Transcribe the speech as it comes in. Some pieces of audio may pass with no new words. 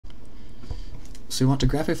So we want to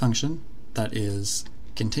graph a function that is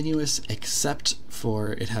continuous except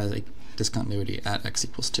for it has a discontinuity at x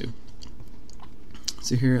equals 2.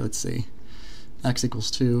 So here, let's see, x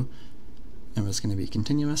equals 2, and it's going to be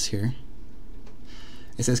continuous here.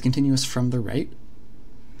 It says continuous from the right,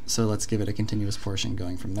 so let's give it a continuous portion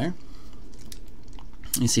going from there.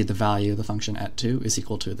 You see the value of the function at 2 is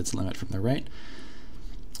equal to its limit from the right.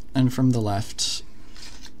 And from the left,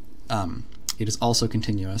 it is also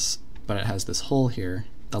continuous, but it has this hole here.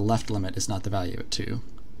 The left limit is not the value at 2.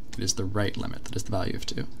 It is the right limit that is the value of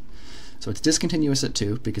 2. So it's discontinuous at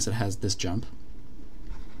 2 because it has this jump,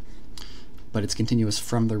 but it's continuous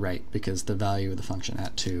from the right because the value of the function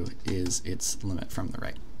at 2 is its limit from the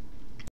right.